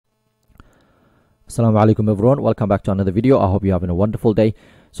Assalamu alaikum everyone, welcome back to another video. I hope you're having a wonderful day.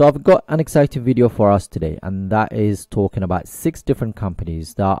 So I've got an exciting video for us today, and that is talking about 6 different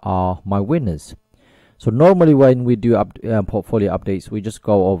companies that are my winners. So normally when we do portfolio updates, we just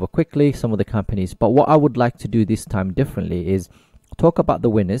go over quickly some of the companies, but what I would like to do this time differently is talk about the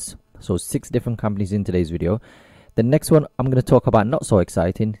winners. So 6 different companies in today's video. The next one I'm going to talk about, not so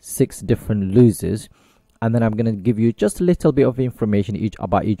exciting, 6 different losers. And then I'm going to give you just a little bit of information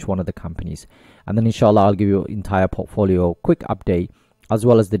about each one of the companies. And then inshallah, I'll give you an entire portfolio quick update, as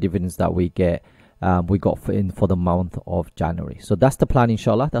well as the dividends that we got for the month of January. So that's the plan,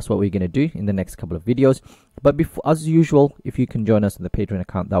 inshallah. That's what we're going to do in the next couple of videos. But before, as usual, if you can join us on the Patreon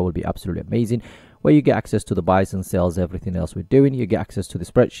account, that would be absolutely amazing, where you get access to the buys and sells, everything else we're doing. You get access to the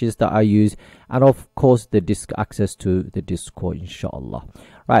spreadsheets that I use, and of course the access to the Discord, inshallah.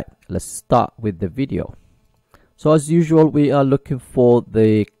 Right, let's start with the video. So as usual, we are looking for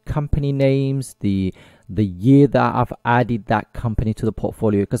the company names, the year that I've added that company to the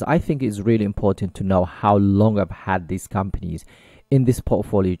portfolio, because I think it's really important to know how long I've had these companies in this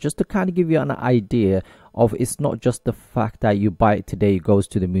portfolio, just to kind of give you an idea of, it's not just the fact that you buy it today, it goes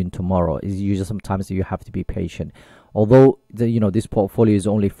to the moon tomorrow. It's usually sometimes you have to be patient. Although this portfolio is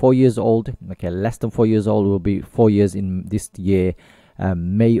only 4 years old, okay, less than 4 years old, will be 4 years in this year,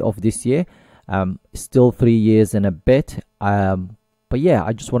 May of this year. Still 3 years and a bit. But yeah,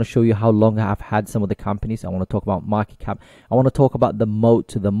 I just want to show you how long I've had some of the companies. I want to talk about market cap. I want to talk about the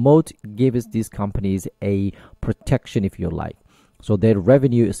moat. The moat gives these companies a protection, if you like. So their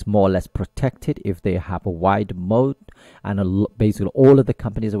revenue is more or less protected if they have a wide moat. And basically all of the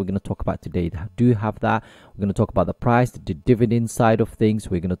companies that we're going to talk about today do have that. We're going to talk about the price, the dividend side of things.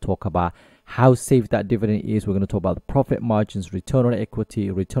 We're going to talk about how safe that dividend is. We're going to talk about the profit margins, return on equity,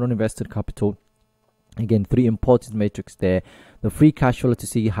 return on invested capital. Again, 3 important metrics there. The free cash flow to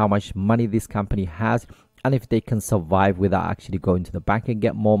see how much money this company has, and if they can survive without actually going to the bank and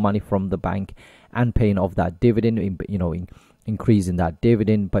get more money from the bank and paying off that dividend, increasing that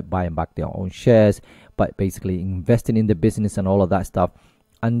dividend by buying back their own shares, but basically investing in the business and all of that stuff.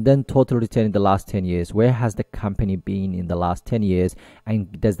 And then total return in the last 10 years. Where has the company been in the last 10 years?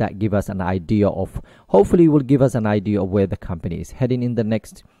 And does that give us an idea of, hopefully will give us an idea of where the company is heading in the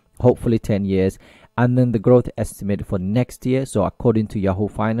next, hopefully 10 years. And then the growth estimate for next year. So according to Yahoo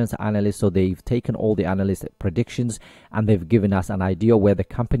Finance analysts, so they've taken all the analyst predictions and they've given us an idea where the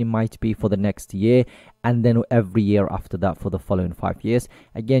company might be for the next year, and then every year after that for the following 5 years.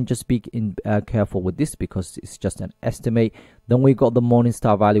 Again, just be careful with this because it's just an estimate. Then we got the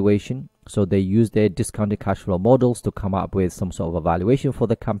Morningstar valuation. So they use their discounted cash flow models to come up with some sort of evaluation for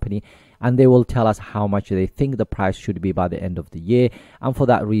the company, and they will tell us how much they think the price should be by the end of the year. And for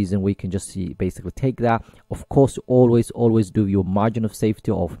that reason, we can just basically take that. Of course, always do your margin of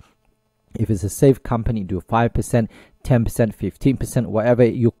safety of, if it's a safe company, do 5%, 10%, 15%, whatever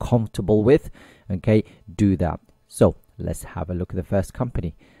you're comfortable with. Okay, do that. So let's have a look at the first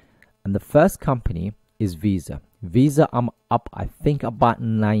company. And the first company is Visa. Visa, I'm up, I think, about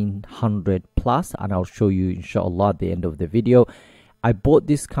 900 plus, and I'll show you inshallah at the end of the video. I bought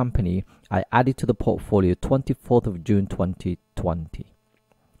this company, I added to the portfolio 24th of June 2020.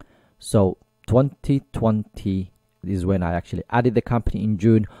 So 2020 is when I actually added the company in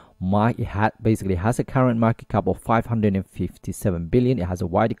June. It basically has a current market cap of 557 billion. It has a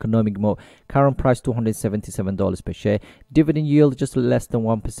wide economic moat. Current price $277 per share. Dividend yield just less than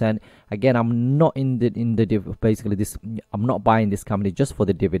 1%. Again, I'm not I'm not buying this company just for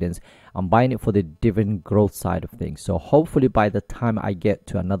the dividends. I'm buying it for the dividend growth side of things. So hopefully by the time I get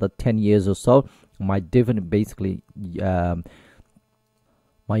to another 10 years or so, my dividend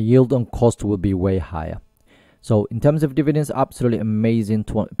my yield on cost will be way higher. So in terms of dividends, absolutely amazing.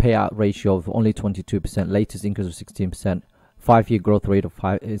 Payout ratio of only 22%, latest increase of 16%, 5-year growth rate of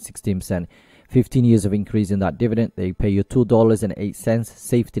 16%, 15 years of increase in that dividend. They pay you $2.08,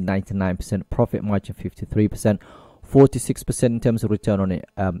 safety 99%, profit margin 53%, 46% in terms of return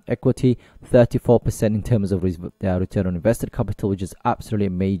on equity, 34% in terms of return on invested capital, which is absolutely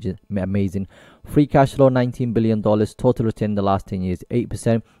amazing. Free cash flow $19 billion, total return in the last 10 years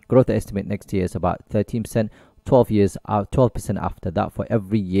 8%, growth estimate next year is about 13%, 12% after that for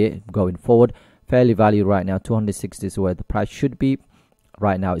every year going forward. Fairly value right now 260 is where the price should be.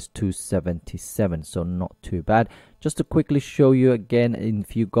 Right now it's 277, so not too bad. Just to quickly show you again,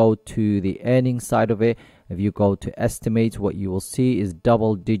 if you go to the earnings side of it, if you go to estimate, what you will see is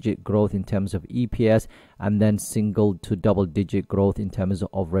double-digit growth in terms of EPS, and then single to double-digit growth in terms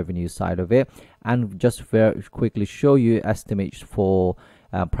of revenue side of it. And just very quickly show you estimates for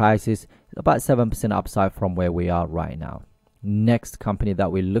prices, about 7% upside from where we are right now. Next company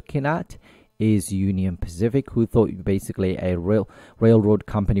that we're looking at is Union Pacific, who thought basically a railroad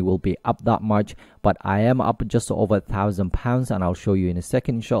company will be up that much, but I am up just over £1,000, and I'll show you in a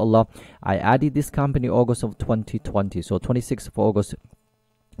second, inshallah. I added this company August of 2020, so 26th of August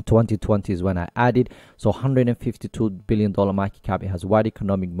 2020 is when I added. So $152 billion market cap. It has wide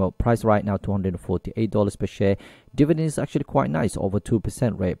economic moat. Price right now $248 per share. Dividend is actually quite nice, over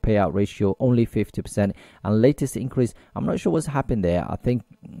 2% rate. Payout ratio only 50%. And latest increase, I'm not sure what's happened there. I think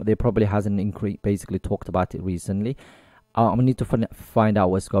they probably hasn't increased. Basically talked about it recently. I'm gonna need to find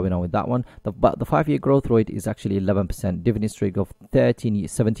out what's going on with that one. But the 5-year growth rate is actually 11%. Dividend streak of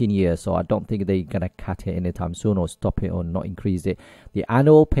 17 years. So I don't think they're gonna cut it anytime soon, or stop it, or not increase it. The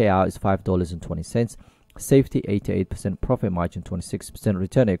annual payout is $5.20. Safety 88%, profit margin 26%,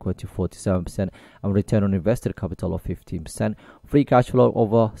 return equity 47%, and return on invested capital of 15%. Free cash flow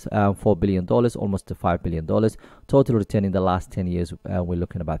over $4 billion, almost to $5 billion. Total return in the last 10 years, we're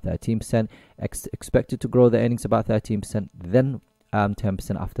looking about 13%. Expected to grow the earnings about 13%, then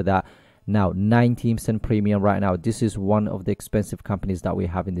 10% after that. Now 19% premium right now. This is one of the expensive companies that we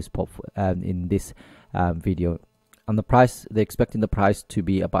have in this video. And the price, they're expecting the price to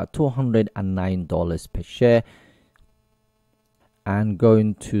be about $209 per share. And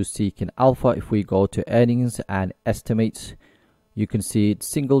going to Seeking Alpha, if we go to earnings and estimates, you can see it's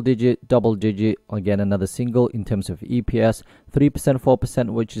single digit, double digit, again another single in terms of EPS, 3%, 4%,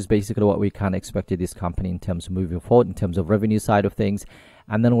 which is basically what we can expect of this company in terms of moving forward, in terms of revenue side of things.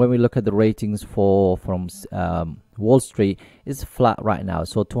 And then when we look at the ratings from Wall Street, it's flat right now.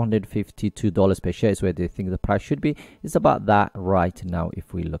 So $252 per share is where they think the price should be. It's about that right now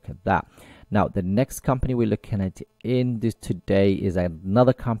if we look at that. Now, the next company we're looking at in this today is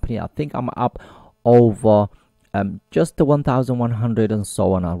another company. I think I'm up over just the 1,100 and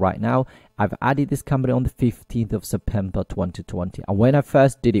so on right now. I've added this company on the 15th of September 2020. And when I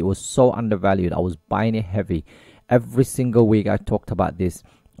first did it, it was so undervalued. I was buying it heavy. Every single week I talked about this.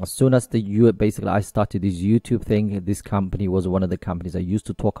 As soon as I started this YouTube thing, this company was one of the companies I used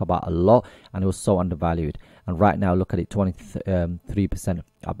to talk about a lot, and it was so undervalued. And right now, look at it, 23%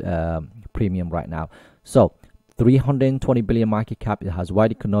 premium right now. So 320 billion market cap. It has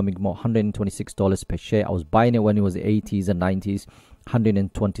wide economic moat, $126 per share. I was buying it when it was the 80s and 90s.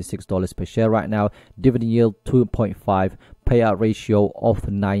 $126 per share right now. Dividend yield 2.5, payout ratio of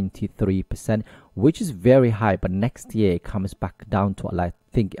 93%, which is very high, but next year it comes back down to, I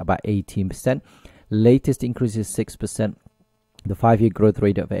think, about 18%. Latest increase is 6%. The 5-year growth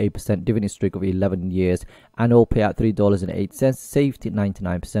rate of 8%, dividend streak of 11 years, annual payout $3.08, safety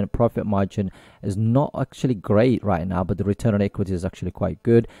 99%, profit margin is not actually great right now, but the return on equity is actually quite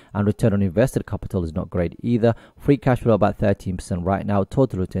good, and return on invested capital is not great either. Free cash flow about 13% right now.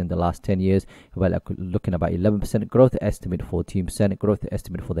 Total return in the last 10 years, well, looking about 11%. Growth estimate 14%. Growth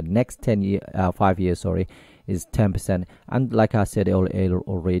estimate for the next 5 years, is 10%. And like I said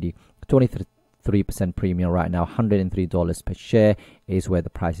already, 3% premium right now. $103 per share is where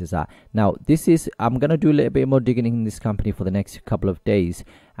the price is at. Now I'm gonna do a little bit more digging in this company for the next couple of days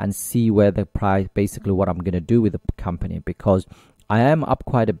and see where the price, basically what I'm gonna do with the company, because I am up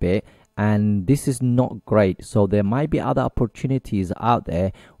quite a bit and this is not great. So there might be other opportunities out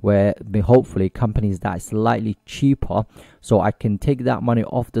there where hopefully companies that are slightly cheaper, so I can take that money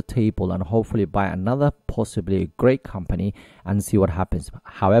off the table and hopefully buy another possibly a great company and see what happens.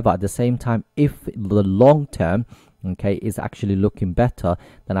 However, at the same time, if the long term is actually looking better,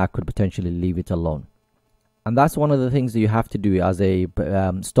 then I could potentially leave it alone. And that's one of the things that you have to do as a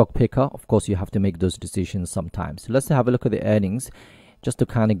stock picker. Of course, you have to make those decisions sometimes. So let's have a look at the earnings just to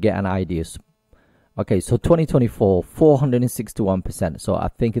kind of get an idea. Okay, so 2024, 461%. So I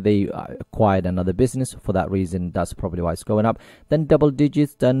think they acquired another business. For that reason, that's probably why it's going up. Then double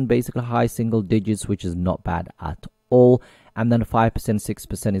digits, then basically high single digits, which is not bad at all. And then 5%,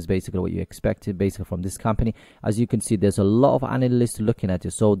 6% is basically what you expected basically from this company. As you can see, there's a lot of analysts looking at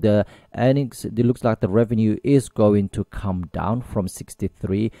it. So the earnings, it looks like the revenue is going to come down from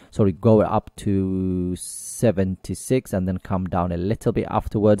 63, go up to 76 and then come down a little bit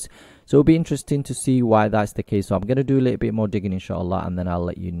afterwards. So it'll be interesting to see why that's the case. So I'm going to do a little bit more digging, inshallah, and then I'll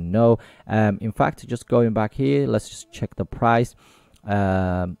let you know. In fact, just going back here, let's just check the price.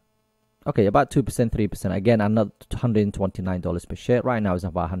 Okay, about 2%, 3%. Again, another $129 per share. Right now is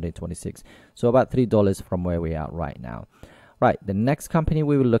about 126. So about $3 from where we are right now. Right, the next company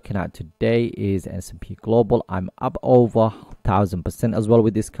we were looking at today is S&P Global. I'm up over 1,000% as well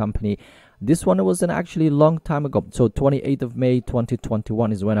with this company. This one wasn't actually a long time ago. So 28th of May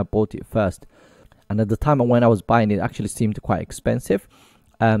 2021 is when I bought it first. And at the time when I was buying it, actually seemed quite expensive.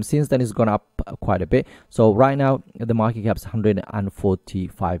 since then it's gone up quite a bit. So right now the market cap is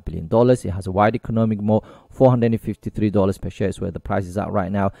 $145 billion. It has a wide economic moat. $453 per share is where the price is at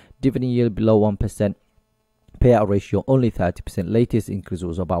right now. Dividend yield below 1%. Payout ratio only 30%. Latest increase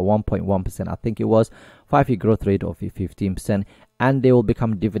was about 1.1%, I think it was. 5-year growth rate of 15%. And they will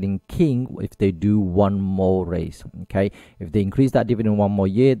become dividend king if they do one more raise. Okay, if they increase that dividend one more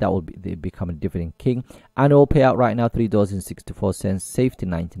year, that will be, they become a dividend king. Annual payout right now $3.64. Safety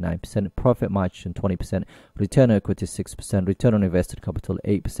 99%. Profit margin 20%. Return on equity 6%. Return on invested capital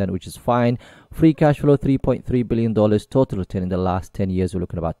 8%, which is fine. Free cash flow $3.3 billion. Total return in the last 10 years, we're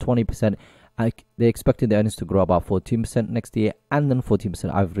looking at about 20%. They're expecting the earnings to grow about 14% next year, and then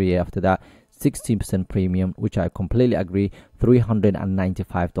 14% every year after that. 16% premium, which I completely agree.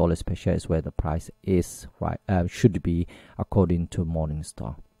 $395 per share is where the price is, right? Should be, according to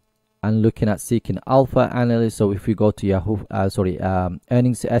Morningstar. And looking at Seeking Alpha analyst, so if we go to Yahoo,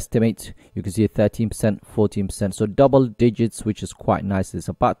 earnings estimate, you can see 13%, 14%, so double digits, which is quite nice. It's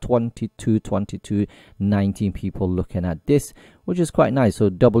about 22, 19 people looking at this, which is quite nice.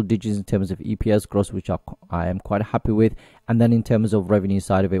 So double digits in terms of EPS growth, which I am quite happy with. And then in terms of revenue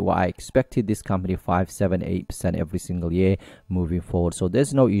side of it, what I expected, this company 5, 7, 8% every single year moving forward. So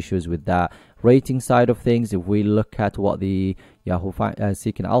there's no issues with that. Rating side of things, if we look at what the Yahoo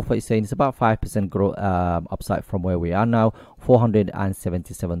Seeking Alpha is saying, it's about 5% growth upside from where we are now.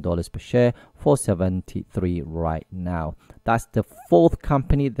 $477 per share, $473 right now. That's the fourth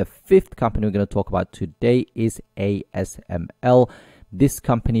company. The fifth company we're going to talk about today is ASML. This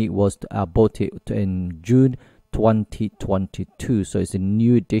company was bought in June 2022, so it's a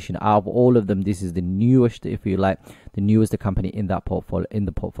new addition. Out of all of them, this is the newest, if you like, the newest company in that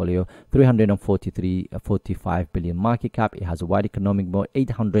portfolio. $345 billion market cap. It has a wide economic moat.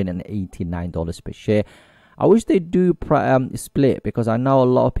 $889 per share. I wish they do split, because I know a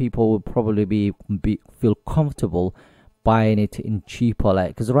lot of people will probably feel comfortable buying it in cheaper, like,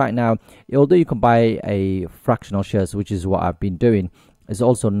 because right now, although you can buy a fractional shares, which is what I've been doing, it's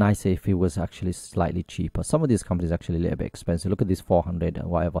also nicer if it was actually slightly cheaper. Some of these companies are actually a little bit expensive. Look at this 400 and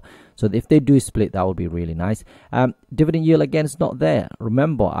whatever. So if they do split, that would be really nice. Dividend yield, again, is not there.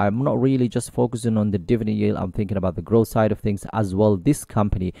 Remember, I'm not really just focusing on the dividend yield. I'm thinking about the growth side of things as well. This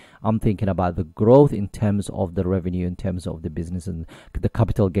company, I'm thinking about the growth in terms of the revenue, in terms of the business and the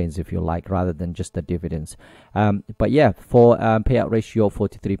capital gains, if you like, rather than just the dividends. But yeah, for payout ratio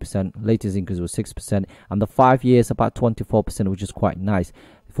 43%, latest increase was 6%, and the 5 years about 24%, which is quite nice.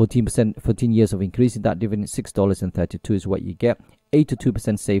 14%, 14 years of increasing that dividend, $6.32 is what you get.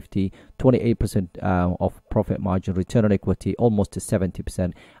 82% safety, 28% of profit margin, return on equity almost to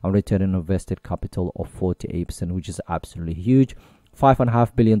 70%, and return on invested capital of 48%, which is absolutely huge.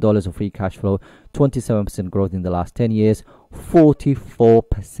 $5.5 billion of free cash flow, 27% growth in the last 10 years,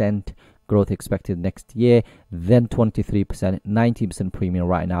 44% growth expected next year, then 23%, 19% premium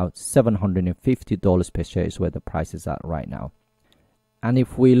right now. $750 per share is where the price is at right now. And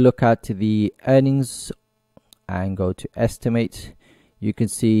if we look at the earnings and go to estimate, you can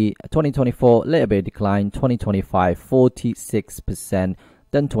see 2024, a little bit of decline, 2025, 46%,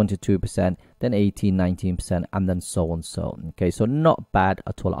 then 22%, then 18, 19%, and then so on. So, okay, so not bad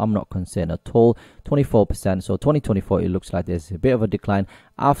at all. I'm not concerned at all. 24%. So 2024, it looks like there's a bit of a decline.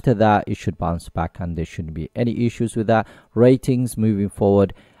 After that, it should bounce back, and there shouldn't be any issues with that. Ratings moving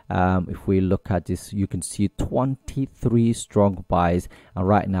forward. If we look at this, you can see 23 strong buys, and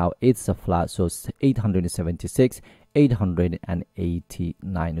right now it's a flat, so 876,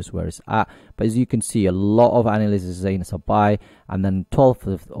 889 is where it's at. But as you can see, a lot of analysts are saying it's a buy, and then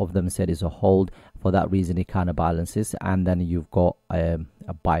 12 of them said it's a hold. For that reason, it kind of balances, and then you've got a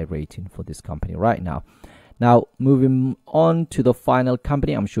buy rating for this company right now. Now, moving on to the final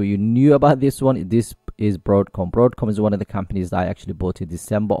company, I'm sure you knew about this one. This is Broadcom. Broadcom is one of the companies that I actually bought in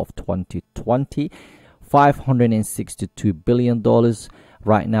December of 2020. $562 billion.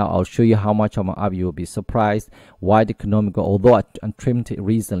 Right now, I'll show you how much I'm up. You'll be surprised. Wide economic, although I trimmed it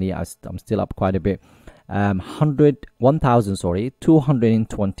recently, I'm still up quite a bit.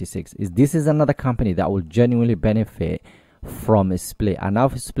 226. This is another company that will genuinely benefit from a split. And now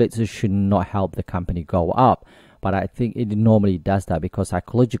splits should not help the company go up, but I think it normally does that because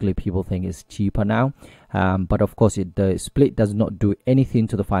psychologically people think it's cheaper now. But of course, the split does not do anything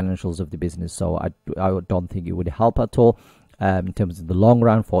to the financials of the business, so I don't think it would help at all in terms of the long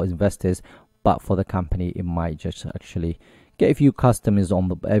run for investors. But for the company, it might just actually get a few customers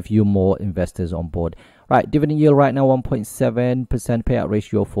on a few more investors on board. Right, dividend yield right now 1.7%, payout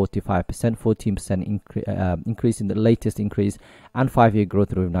ratio 45%, 14% increase in the latest increase, and 5-year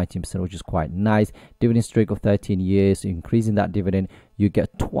growth rate of 19%, which is quite nice. Dividend streak of 13 years, increasing that dividend. you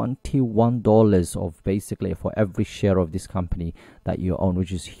get $21 of basically for every share of this company that you own,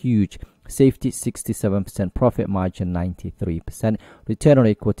 which is huge. Safety 67%, profit margin 93%, return on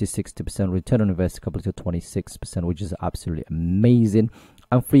equity 60%, return on invested capital 26%, which is absolutely amazing,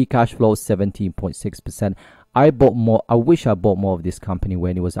 and free cash flow 17.6%. I bought more. I wish I bought more of this company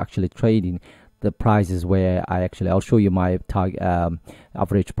when it was actually trading. The prices where I'll show you my target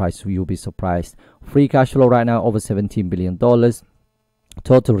average price. You'll be surprised. Free cash flow right now over $17 billion.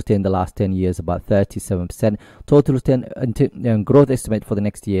 Total return the last 10 years about 37%. Total return growth estimate for the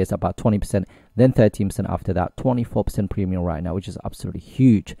next year is about 20%, then 13% after that. 24% premium right now, which is absolutely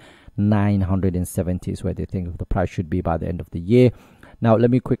huge. 970 is where they think the price should be by the end of the year. Now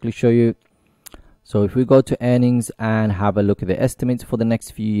let me quickly show you. So if we go to earnings and have a look at the estimates for the next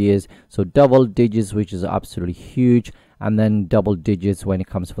few years, so double digits, which is absolutely huge, and then double digits when it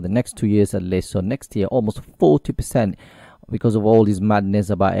comes for the next 2 years at least. So next year almost 40%, because of all this madness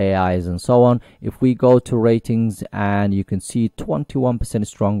about AIs and so on. If we go to ratings, and you can see 21%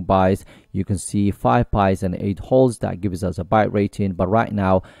 strong buys, you can see 5 buys and 8 holds. That gives us a buy rating, but right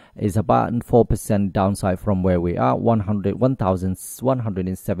now is about 4% downside from where we are.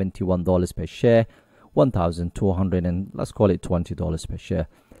 $1,171 per share, 1,200 and let's call it $20 per share.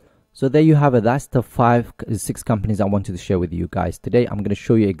 So there you have it. That's the 6 companies I wanted to share with you guys today. I'm going to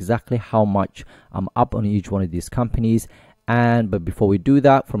show you exactly how much I'm up on each one of these companies. But before we do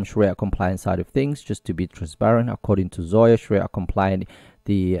that, from Sharia compliant side of things, just to be transparent, according to Zoya, Sharia compliant,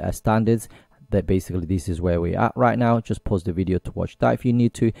 the standards, that basically this is where we're at right now. Just pause the video to watch that if you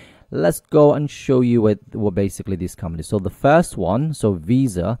need to. Let's go and show you what basically this company. So the first one, so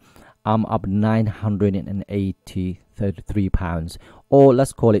Visa, I'm up 933 pounds, or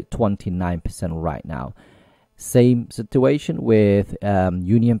let's call it 29% right now. Same situation with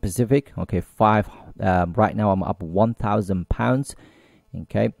Union Pacific. Okay, right now I'm up 1,000 pounds.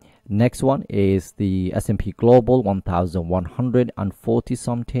 Okay, next one is the S&P Global, 1,140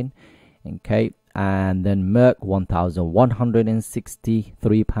 something. Okay, and then Merck,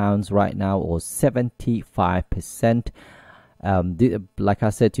 1,163 pounds right now, or 75%. Like I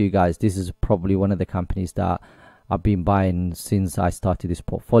said to you guys, this is probably one of the companies that I've been buying since I started this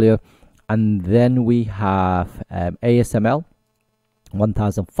portfolio. And then we have ASML,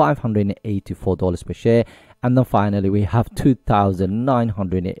 $1,584 per share, and then finally we have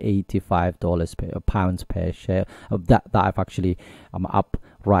 $2,985 pounds per share of that I've actually up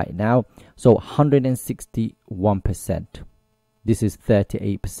right now. So 161%. This is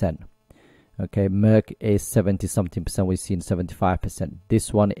 38%. Okay, Merck is 70 something percent. We've seen 75%.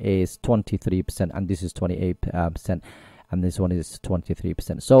 This one is 23%, and this is 28%. And this one is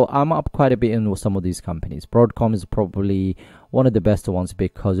 23%. So I'm up quite a bit in some of these companies. Broadcom is probably one of the best ones,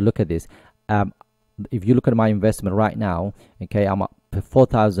 because look at this. If you look at my investment right now, okay, I'm up to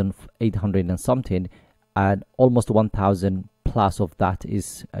 4,800 and something, and almost 1,000 plus of that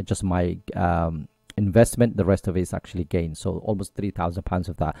is just my investment. The rest of it is actually gain. So almost 3,000 pounds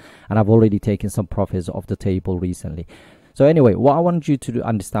of that. And I've already taken some profits off the table recently. So anyway, what I want you to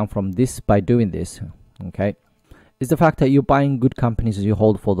understand from this, by doing this, okay, is the fact that you're buying good companies as you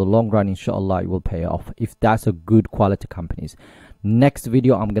hold for the long run. InshaAllah, it will pay off if that's a good quality companies. Next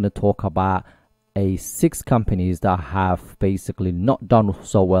video, I'm going to talk about 6 companies that have basically not done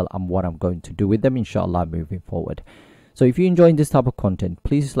so well and what I'm going to do with them, InshaAllah, moving forward. So if you're enjoying this type of content,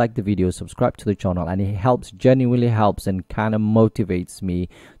 please like the video, subscribe to the channel, and it helps, genuinely helps, and kind of motivates me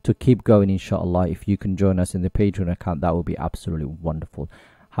to keep going, InshaAllah. If you can join us in the Patreon account, that would be absolutely wonderful.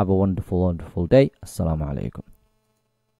 Have a wonderful, wonderful day. Assalamu alaikum.